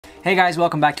Hey guys,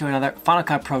 welcome back to another Final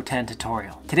Cut Pro 10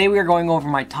 tutorial. Today we are going over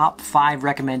my top 5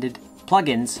 recommended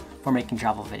plugins for making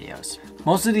travel videos.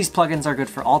 Most of these plugins are good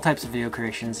for all types of video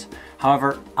creations.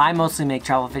 However, I mostly make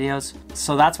travel videos,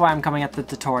 so that's why I'm coming at the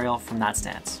tutorial from that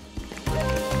stance.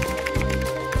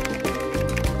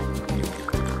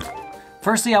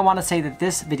 Firstly, I want to say that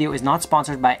this video is not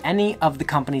sponsored by any of the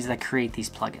companies that create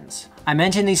these plugins. I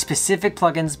mention these specific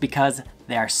plugins because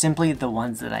they are simply the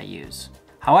ones that I use.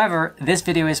 However, this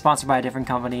video is sponsored by a different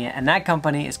company, and that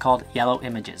company is called Yellow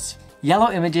Images. Yellow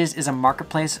Images is a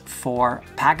marketplace for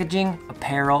packaging,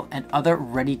 apparel, and other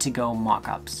ready-to-go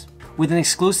mockups. With an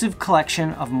exclusive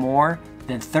collection of more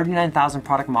than 39,000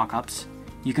 product mockups,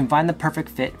 you can find the perfect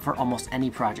fit for almost any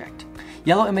project.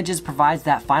 Yellow Images provides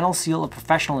that final seal of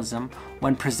professionalism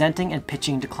when presenting and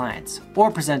pitching to clients, or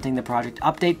presenting the project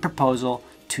update proposal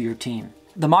to your team.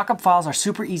 The mockup files are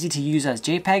super easy to use as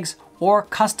JPEGs or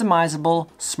customizable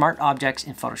smart objects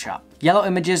in Photoshop. Yellow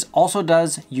Images also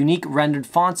does unique rendered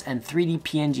fonts and 3D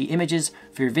PNG images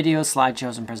for your videos,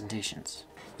 slideshows, and presentations.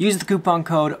 Use the coupon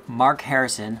code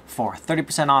MarkHarrison for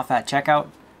 30% off at checkout.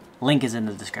 Link is in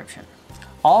the description.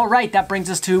 All right, that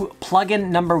brings us to plugin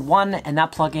number 1, and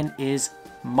that plugin is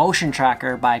Motion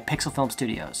Tracker by Pixel Film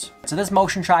Studios. So this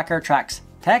Motion Tracker tracks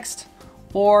text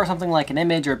or something like an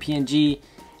image or a PNG,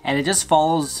 and it just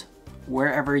follows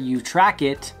wherever you track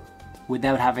it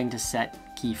without having to set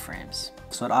keyframes.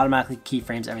 So it automatically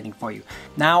keyframes everything for you.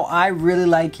 Now, I really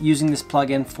like using this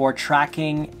plugin for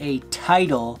tracking a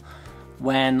title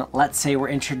when, let's say, we're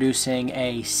introducing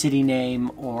a city name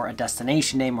or a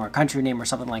destination name or a country name or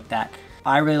something like that.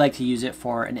 I really like to use it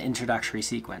for an introductory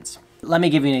sequence. Let me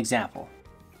give you an example.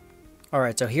 All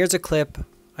right, so here's a clip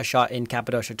I shot in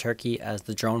Cappadocia, Turkey as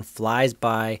the drone flies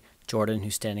by Jordan,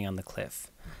 who's standing on the cliff.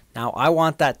 Now I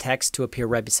want that text to appear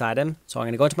right beside him. So I'm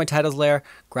gonna go into my titles layer,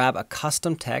 grab a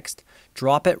custom text,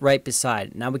 drop it right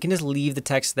beside. Now we can just leave the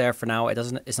text there for now.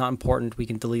 It's not important, we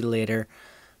can delete it later.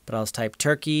 But I'll just type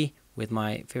Turkey with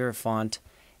my favorite font.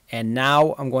 And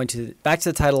now I'm going to back to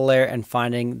the title layer and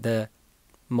finding the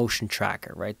motion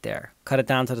tracker right there. Cut it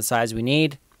down to the size we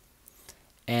need.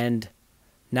 And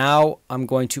now I'm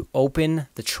going to open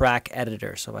the track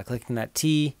editor. So by clicking that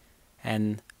T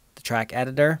and the track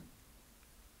editor.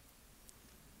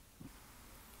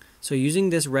 So using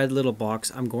this red little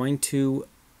box, I'm going to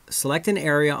select an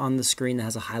area on the screen that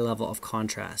has a high level of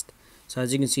contrast. So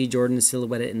as you can see, Jordan is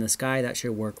silhouetted in the sky. That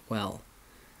should work well.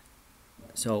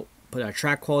 So put our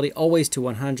track quality always to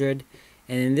 100.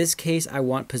 And in this case, I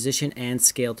want position and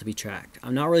scale to be tracked.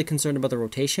 I'm not really concerned about the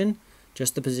rotation,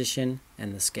 just the position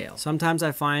and the scale. Sometimes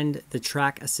I find the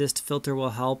track assist filter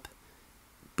will help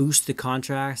boost the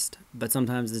contrast, but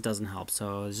sometimes this doesn't help.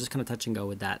 So it's just kind of touch and go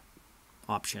with that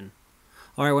option.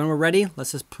 All right, when we're ready,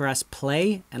 let's just press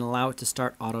play and allow it to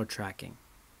start auto tracking.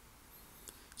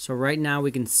 So right now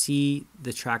we can see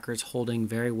the tracker is holding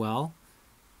very well,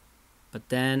 but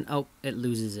then, oh, it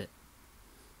loses it.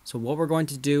 So what we're going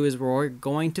to do is we're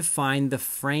going to find the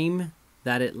frame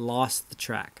that it lost the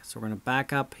track. So we're going to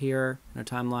back up here in our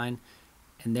timeline,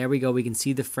 and there we go. We can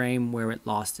see the frame where it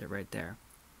lost it right there.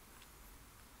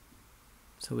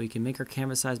 So we can make our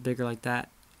canvas size bigger like that,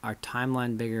 our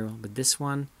timeline bigger with this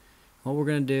one. What we're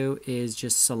going to do is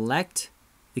just select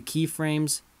the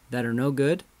keyframes that are no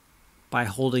good by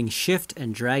holding shift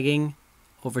and dragging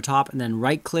over top, and then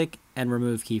right click and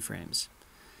remove keyframes.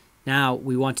 Now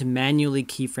we want to manually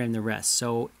keyframe the rest.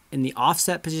 So in the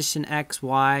offset position X,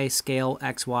 Y, scale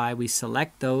X, Y, we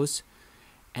select those,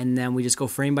 and then we just go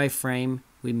frame by frame.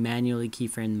 We manually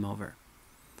keyframe them over.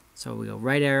 So we go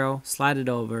right arrow, slide it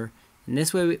over, and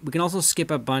this way we can also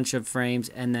skip a bunch of frames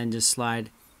and then just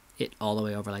slide it all the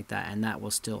way over like that, and that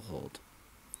will still hold.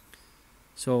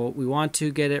 So we want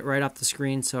to get it right off the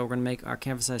screen, so we're going to make our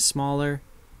canvas size smaller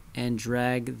and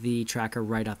drag the tracker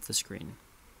right off the screen.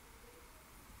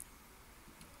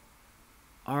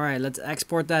 Alright, let's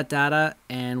export that data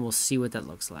and we'll see what that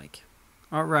looks like.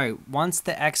 Alright, once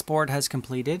the export has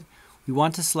completed, we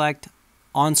want to select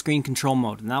on-screen control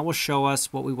mode, and that will show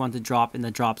us what we want to drop in the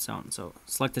drop zone. So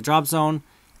select the drop zone,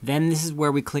 then this is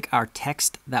where we click our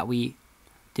text that we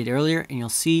did earlier, and you'll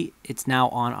see it's now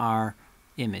on our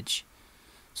image.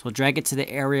 So we'll drag it to the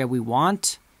area we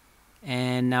want,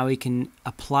 and now we can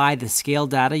apply the scale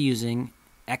data using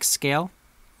X scale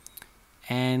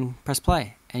and press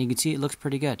play, and you can see it looks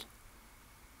pretty good.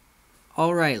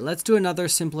 Alright, let's do another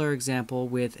simpler example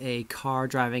with a car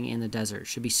driving in the desert.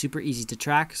 Should be super easy to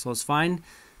track, so let's find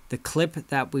the clip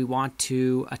that we want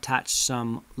to attach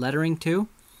some lettering to,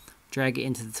 drag it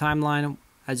into the timeline.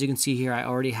 As you can see here, I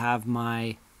already have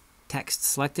my text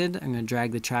selected. I'm going to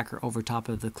drag the tracker over top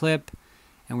of the clip,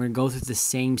 and we're going to go through the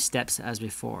same steps as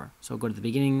before. So go to the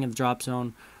beginning of the drop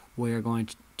zone. We're going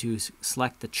to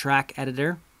select the track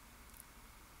editor.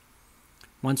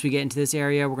 Once we get into this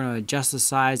area, we're going to adjust the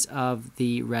size of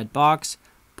the red box,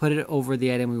 put it over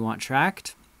the item we want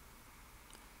tracked,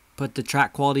 put the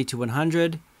track quality to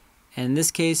 100, and in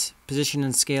this case, position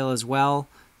and scale as well,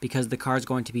 because the car is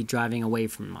going to be driving away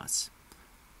from us.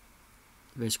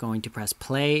 We're just going to press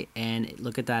play, and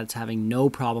look at that, it's having no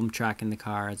problem tracking the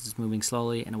car as it's moving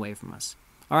slowly and away from us.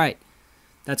 All right,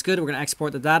 that's good. We're going to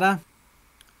export the data.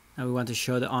 Now we want to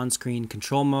show the on-screen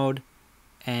control mode.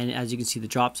 And as you can see, the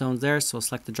drop zone's there. So we'll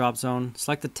select the drop zone,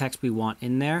 select the text we want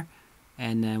in there,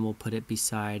 and then we'll put it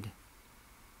beside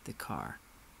the car.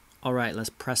 All right, let's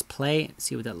press play and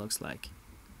see what that looks like.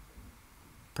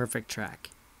 Perfect track.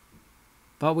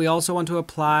 But we also want to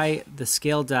apply the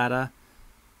scale data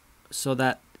so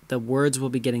that the words will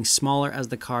be getting smaller as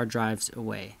the car drives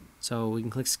away. So we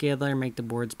can click scale there, make the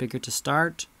words bigger to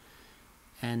start.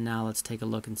 And now let's take a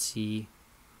look and see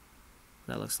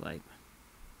what that looks like.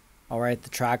 All right, the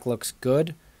track looks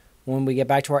good. When we get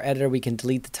back to our editor, we can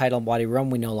delete the title and body room.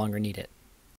 We no longer need it.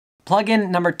 Plugin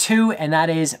number 2, and that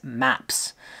is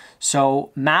Maps.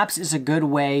 So Maps is a good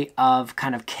way of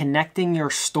kind of connecting your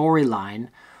storyline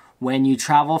when you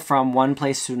travel from one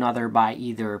place to another by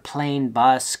either plane,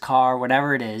 bus, car,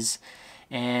 whatever it is,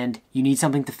 and you need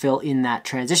something to fill in that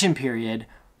transition period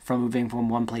from moving from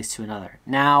one place to another.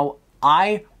 Now,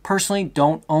 I personally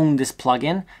don't own this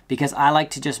plugin because I like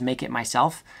to just make it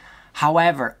myself.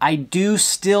 However, I do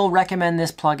still recommend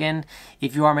this plugin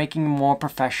if you are making more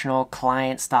professional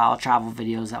client-style travel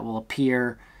videos that will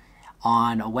appear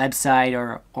on a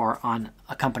website or on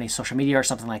a company's social media or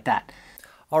something like that.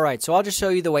 All right, so I'll just show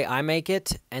you the way I make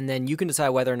it, and then you can decide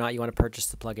whether or not you want to purchase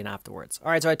the plugin afterwards.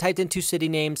 All right, so I typed in 2 city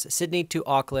names, Sydney to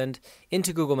Auckland,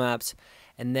 into Google Maps,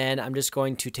 and then I'm just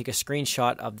going to take a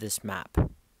screenshot of this map.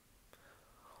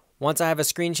 Once I have a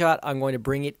screenshot, I'm going to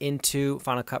bring it into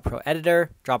Final Cut Pro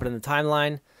Editor, drop it in the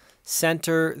timeline,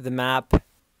 center the map.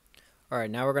 All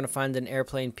right, now we're going to find an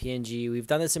airplane PNG. We've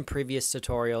done this in previous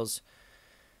tutorials,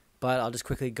 but I'll just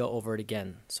quickly go over it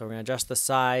again. So we're going to adjust the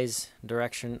size,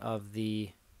 direction of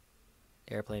the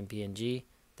airplane PNG,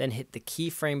 then hit the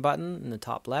keyframe button in the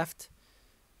top left,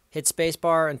 hit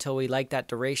spacebar until we like that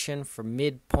duration for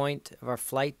midpoint of our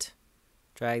flight.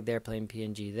 Drag the airplane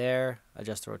PNG there,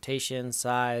 adjust the rotation,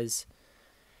 size,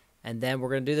 and then we're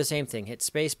going to do the same thing. Hit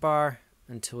spacebar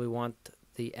until we want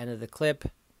the end of the clip.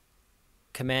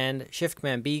 Shift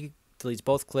Command B deletes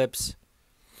both clips,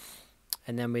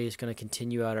 and then we're just going to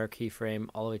continue out our keyframe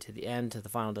all the way to the end, to the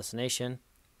final destination.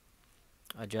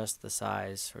 Adjust the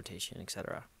size, rotation,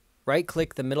 etc. Right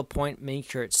click the middle point, make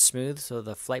sure it's smooth so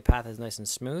the flight path is nice and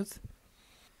smooth.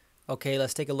 Okay,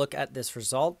 let's take a look at this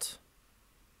result.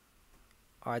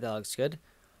 All right, that looks good.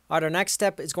 All right, our next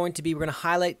step is going to be, we're going to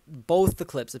highlight both the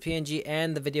clips, the PNG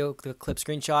and the video clip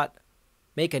screenshot,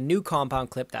 make a new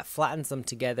compound clip that flattens them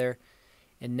together.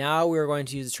 And now we're going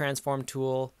to use the transform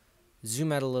tool,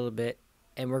 zoom out a little bit,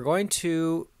 and we're going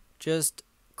to just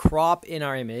crop in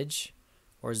our image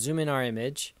or zoom in our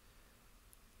image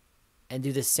and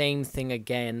do the same thing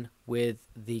again with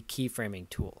the keyframing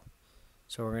tool.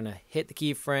 So we're going to hit the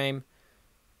keyframe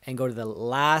and go to the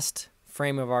last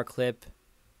frame of our clip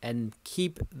and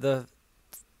keep the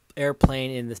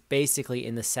airplane in basically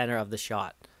in the center of the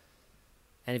shot.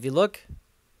 And if you look,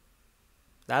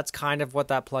 that's kind of what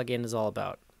that plugin is all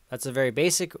about. That's a very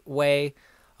basic way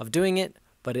of doing it,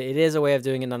 but it is a way of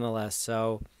doing it nonetheless.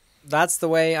 So that's the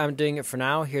way I'm doing it for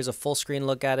now. Here's a full screen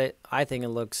look at it. I think it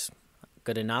looks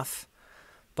good enough,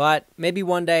 but maybe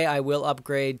one day I will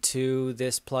upgrade to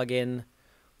this plugin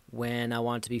when I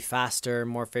want it to be faster,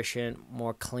 more efficient,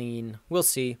 more clean. We'll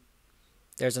see.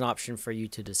 There's an option for you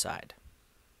to decide.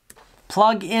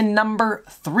 Plugin number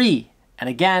 3, and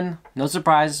again, no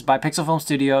surprise, by Pixel Film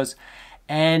Studios,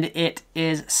 and it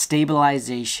is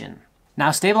Stabilization. Now,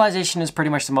 Stabilization is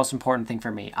pretty much the most important thing for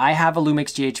me. I have a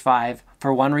Lumix GH5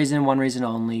 for one reason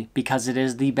only, because it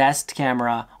is the best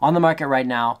camera on the market right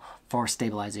now for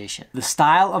stabilization. The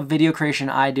style of video creation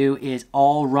I do is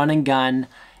all run and gun,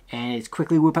 and it's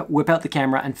quickly whip out the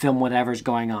camera and film whatever's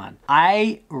going on.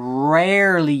 I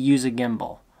rarely use a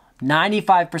gimbal.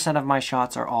 95% of my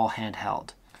shots are all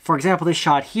handheld. For example, this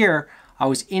shot here, I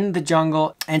was in the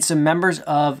jungle and some members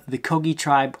of the Kogi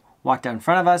tribe walked out in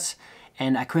front of us,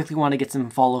 and I quickly want to get some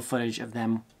follow footage of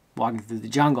them walking through the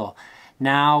jungle.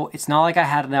 Now, it's not like I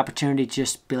had an opportunity to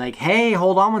just be like, hey,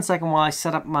 hold on one second while I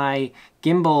set up my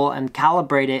gimbal and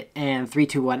calibrate it and 3,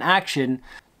 2, 1 action.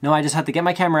 No, I just had to get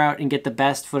my camera out and get the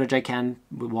best footage I can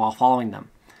while following them.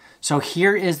 So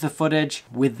here is the footage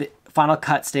with the Final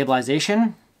Cut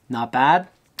Stabilization. Not bad.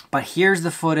 But here's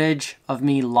the footage of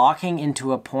me locking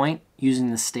into a point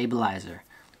using the stabilizer.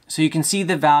 So you can see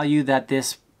the value that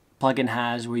this plugin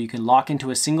has where you can lock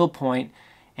into a single point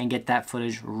and get that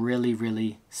footage really,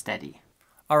 really steady.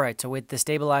 All right, so with the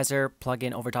stabilizer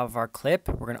plugin over top of our clip,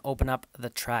 we're gonna open up the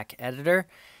track editor,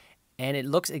 and it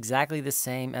looks exactly the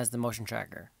same as the motion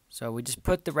tracker. So we just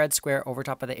put the red square over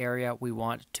top of the area we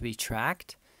want to be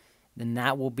tracked, then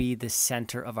that will be the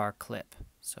center of our clip.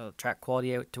 So track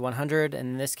quality out to 100,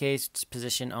 and in this case, just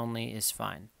position only is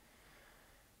fine.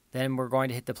 Then we're going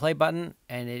to hit the play button,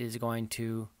 and it is going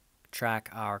to track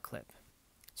our clip.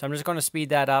 So I'm just going to speed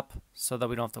that up so that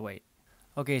we don't have to wait.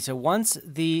 Okay, so once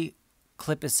the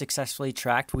clip is successfully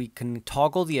tracked, we can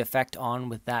toggle the effect on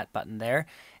with that button there.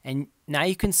 And now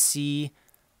you can see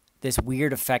this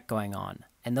weird effect going on.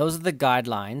 And those are the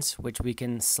guidelines, which we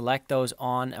can select those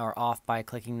on or off by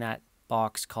clicking that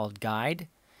box called guide.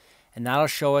 And that'll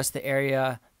show us the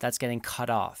area that's getting cut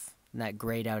off, in that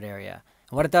grayed out area.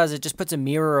 And what it does, it just puts a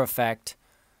mirror effect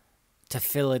to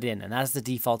fill it in, and that's the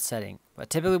default setting. But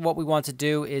typically what we want to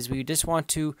do is we just want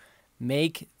to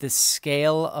make the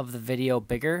scale of the video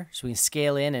bigger, so we can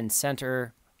scale in and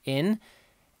center in,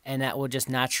 and that will just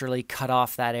naturally cut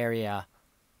off that area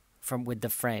from with the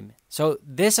frame. So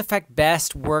this effect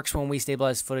best works when we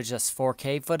stabilize footage that's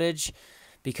 4K footage,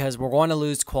 because we're going to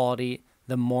lose quality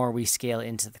the more we scale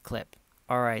into the clip.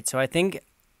 All right, so I think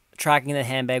tracking the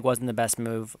handbag wasn't the best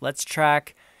move. Let's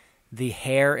track the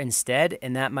hair instead,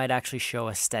 and that might actually show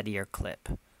a steadier clip.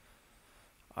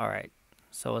 All right,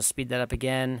 so we'll speed that up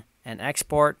again and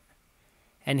export.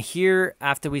 And here,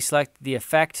 after we select the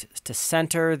effect to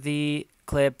center the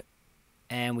clip,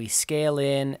 and we scale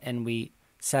in and we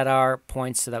set our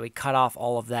points so that we cut off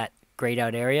all of that grayed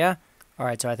out area. All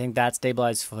right, so I think that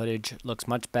stabilized footage looks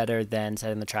much better than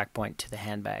setting the track point to the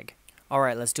handbag. All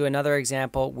right, let's do another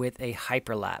example with a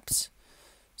hyperlapse.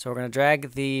 So we're going to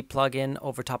drag the plugin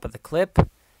over top of the clip.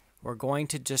 We're going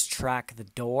to just track the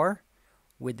door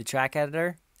with the track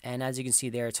editor. And as you can see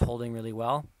there, it's holding really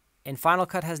well. And Final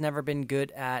Cut has never been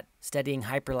good at steadying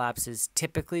hyperlapses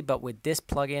typically, but with this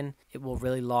plugin, it will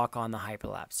really lock on the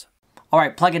hyperlapse. All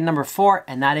right, plugin number 4,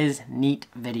 and that is Neat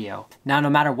Video. Now, no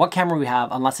matter what camera we have,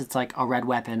 unless it's like a red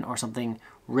weapon or something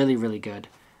really, really good,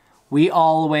 we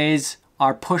always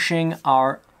are pushing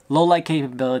our low light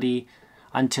capability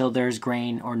until there's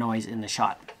grain or noise in the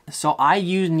shot. So I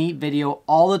use Neat Video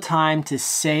all the time to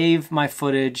save my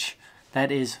footage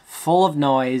that is full of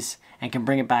noise and can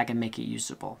bring it back and make it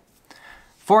usable.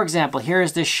 For example, here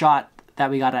is this shot that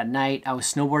we got at night. I was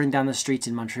snowboarding down the streets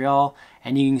in Montreal,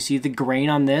 and you can see the grain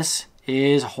on this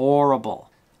is horrible.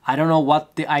 I don't know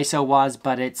what the ISO was,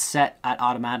 but it's set at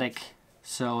automatic,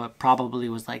 so it probably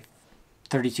was like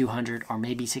 3200 or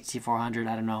maybe 6400,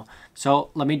 I don't know.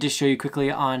 So let me just show you quickly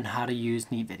on how to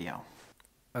use Neat Video.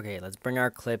 Okay, let's bring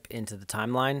our clip into the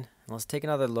timeline. And let's take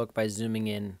another look by zooming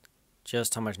in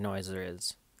just how much noise there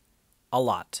is. A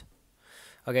lot.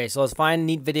 Okay, so let's find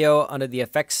Neat Video under the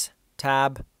Effects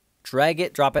tab, drag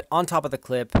it, drop it on top of the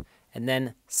clip, and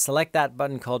then select that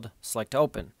button called Select to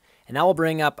Open. And that will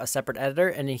bring up a separate editor,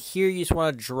 and in here you just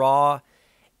want to draw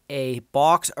a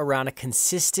box around a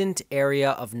consistent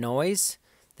area of noise,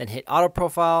 then hit Auto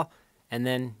Profile, and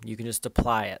then you can just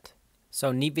apply it.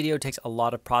 So Neat Video takes a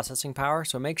lot of processing power,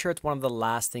 so make sure it's one of the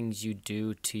last things you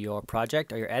do to your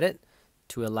project or your edit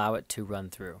to allow it to run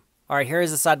through. All right, here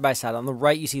is the side-by-side. On the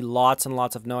right, you see lots and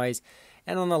lots of noise,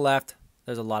 and on the left,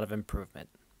 there's a lot of improvement.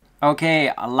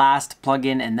 Okay, a last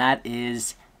plugin, and that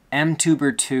is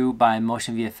MTuber 2 by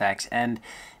Motion VFX, and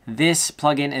this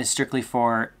plugin is strictly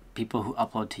for people who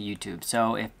upload to YouTube.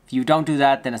 So if you don't do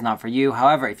that, then it's not for you.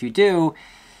 However, if you do,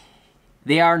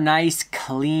 they are nice,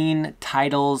 clean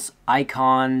titles,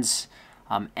 icons,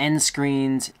 end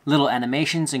screens, little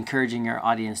animations encouraging your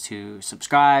audience to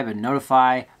subscribe and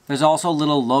notify. There's also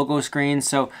little logo screens,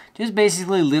 so just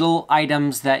basically little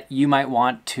items that you might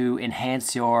want to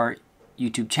enhance your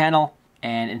YouTube channel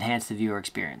and enhance the viewer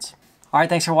experience. All right,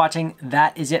 thanks for watching.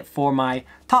 That is it for my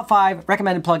top 5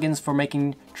 recommended plugins for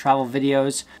making travel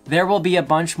videos. There will be a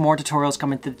bunch more tutorials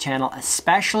coming to the channel,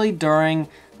 especially during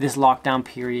this lockdown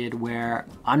period where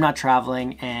I'm not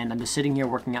traveling and I'm just sitting here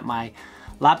working at my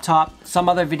laptop. Some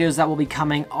other videos that will be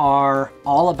coming are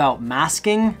all about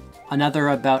masking, another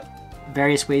about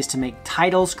various ways to make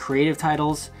titles, creative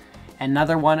titles, and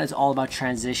another one is all about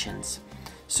transitions.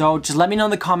 So just let me know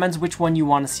in the comments which one you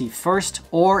want to see first,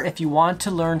 or if you want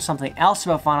to learn something else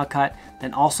about Final Cut,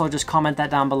 then also just comment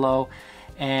that down below.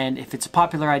 And if it's a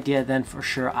popular idea, then for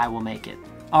sure I will make it.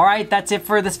 All right, that's it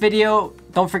for this video.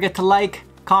 Don't forget to like,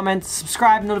 comment,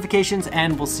 subscribe, notifications,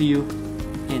 and we'll see you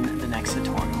in the next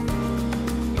tutorial.